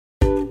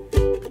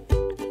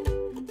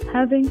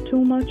Having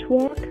too much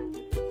work?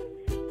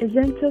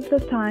 Isn't it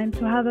the time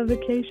to have a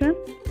vacation?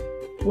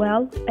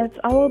 Well, it's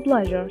our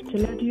pleasure to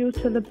lead you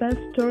to the best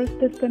tourist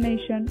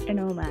destination in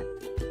Oman.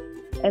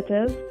 It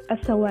is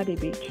Sawadi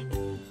Beach,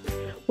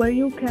 where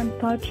you can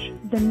touch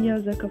the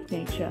music of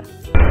nature.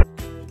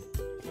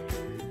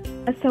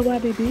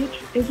 Sawadi Beach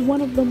is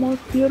one of the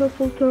most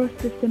beautiful tourist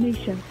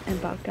destinations in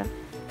Barca.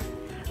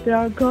 There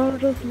are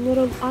gorgeous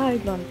little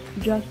islands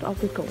just off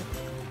the coast,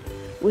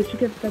 which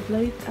gives the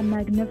place a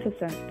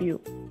magnificent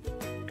view.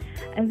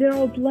 And there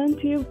are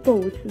plenty of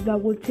boats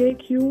that will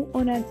take you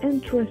on an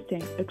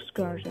interesting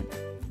excursion.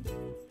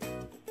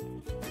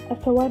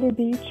 Sawadi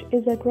Beach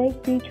is a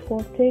great beach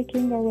for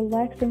taking a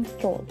relaxing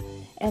stroll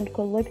and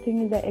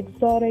collecting the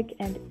exotic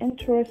and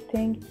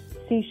interesting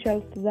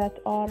seashells that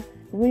are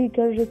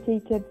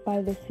regurgitated by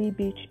the sea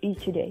beach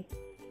each day.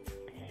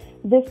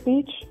 This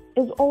beach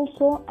is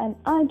also an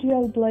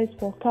ideal place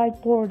for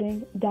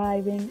kiteboarding,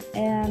 diving,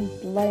 and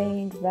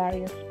playing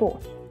various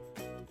sports.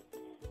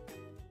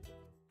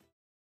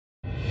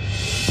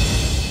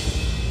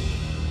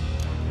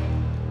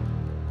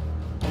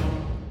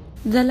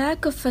 The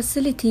lack of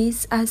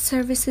facilities and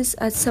services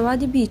at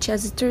Sawadi Beach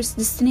as a tourist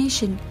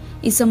destination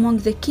is among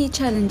the key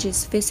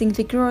challenges facing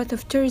the growth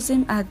of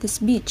tourism at this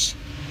beach.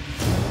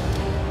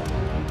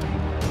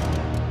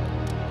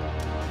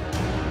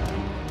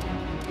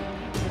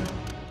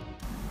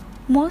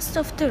 Most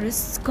of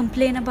tourists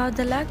complain about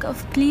the lack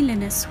of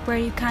cleanliness, where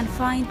you can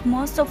find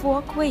most of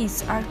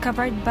walkways are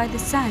covered by the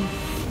sand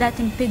that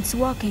impedes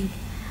walking,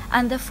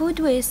 and the food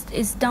waste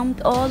is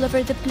dumped all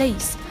over the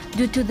place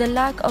due to the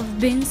lack of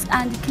bins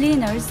and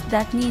cleaners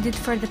that needed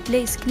for the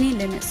place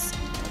cleanliness.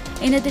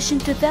 In addition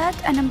to that,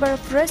 a number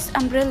of rest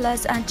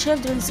umbrellas and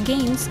children's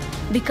games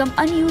become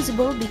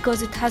unusable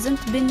because it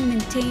hasn't been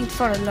maintained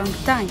for a long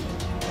time.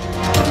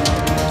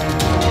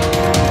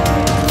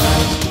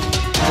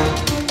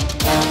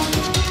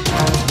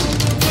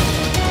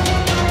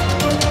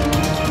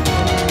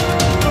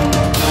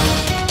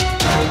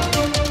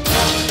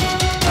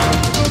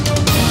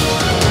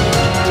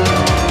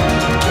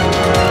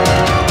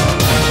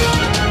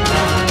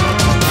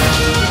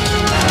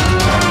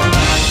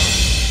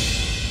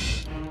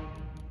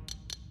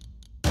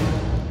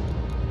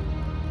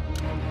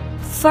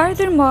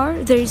 Furthermore,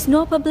 there is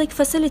no public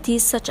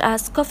facilities such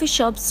as coffee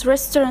shops,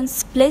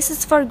 restaurants,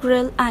 places for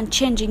grill, and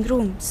changing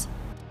rooms.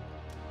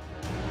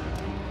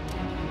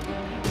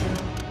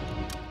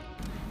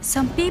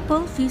 Some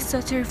people feel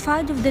so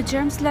terrified of the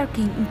germs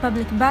lurking in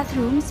public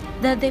bathrooms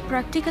that they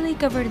practically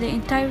cover the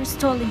entire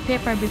stall in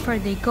paper before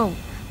they go.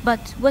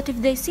 But what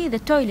if they see the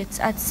toilets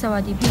at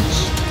Sawadi Beach?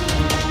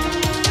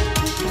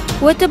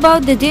 What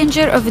about the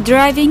danger of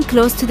driving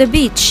close to the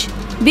beach?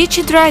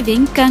 Beach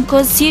driving can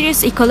cause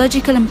serious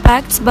ecological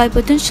impacts by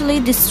potentially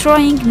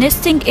destroying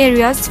nesting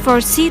areas for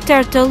sea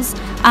turtles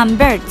and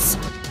birds.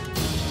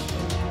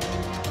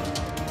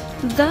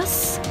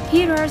 Thus,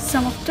 here are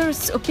some of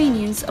tourists'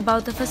 opinions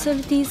about the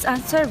facilities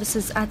and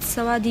services at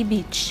Sawadi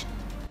Beach.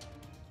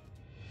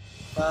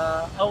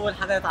 أول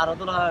حاجة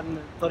يتعرضوا لها إن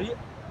الطريق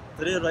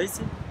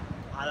الرئيسي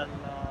على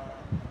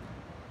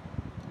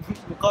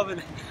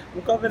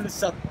مقابل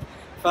الشط،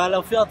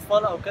 فلو في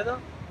أطفال أو كده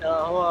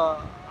هو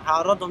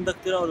هعرضهم ده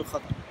كتير قوي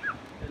للخطر.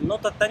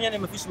 النقطة التانية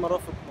إن مفيش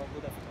مرافق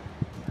موجودة في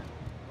المكان،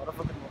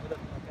 المرافق الموجودة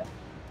في المكان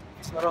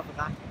مفيش مرافق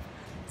عادي،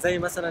 زي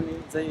مثلا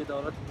زي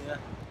دورات المياه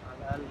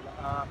على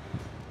الأقل.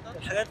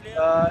 الحاجات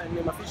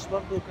اللي إن مفيش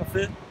برضه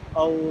كافيه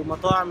أو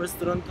مطاعم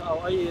ريستورانت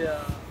أو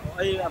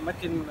أي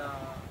أماكن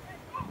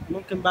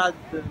ممكن بعد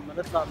ما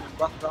نطلع من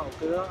البحر أو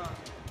كده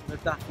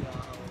نرتاح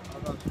فيها.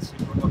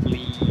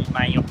 Probably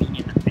my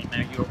opinion, I'm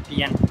a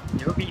European.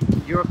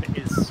 Europe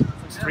is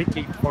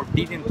strictly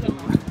forbidden to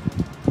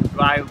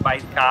drive by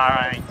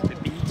car into the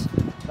beach,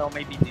 so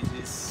maybe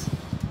this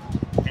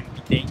can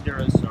be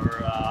dangerous, or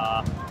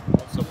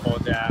also for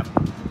the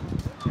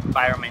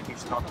environment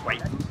is not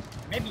quite good.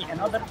 Maybe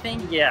another thing,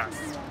 yes,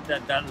 the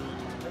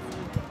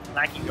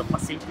lacking of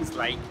facilities,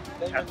 like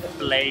at the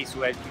place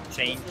where you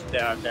change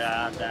the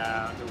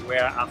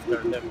wear after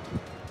the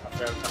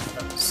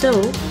So,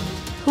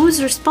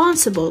 who's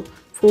responsible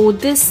for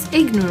this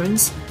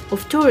ignorance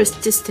of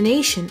tourist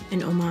destination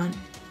in Oman?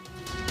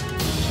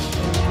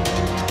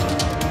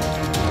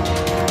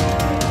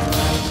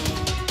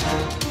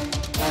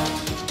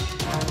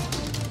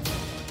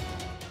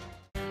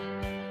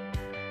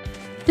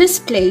 This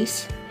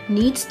place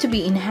needs to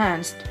be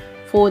enhanced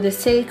for the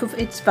sake of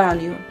its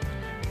value.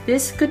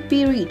 This could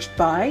be reached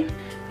by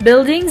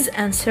buildings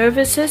and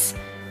services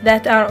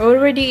that are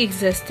already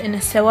exist in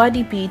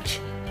Sawadi Beach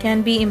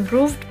can be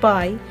improved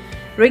by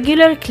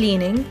regular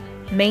cleaning,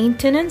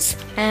 maintenance,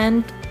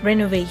 and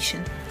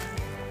renovation.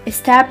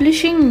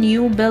 Establishing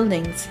new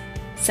buildings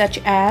such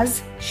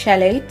as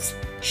chalets,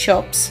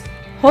 shops,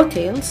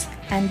 hotels,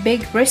 and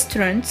big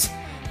restaurants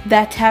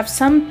that have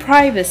some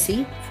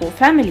privacy for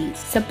families.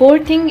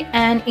 Supporting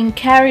and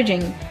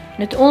encouraging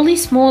not only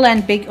small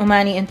and big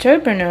Omani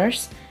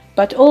entrepreneurs,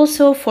 but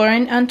also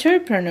foreign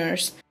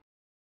entrepreneurs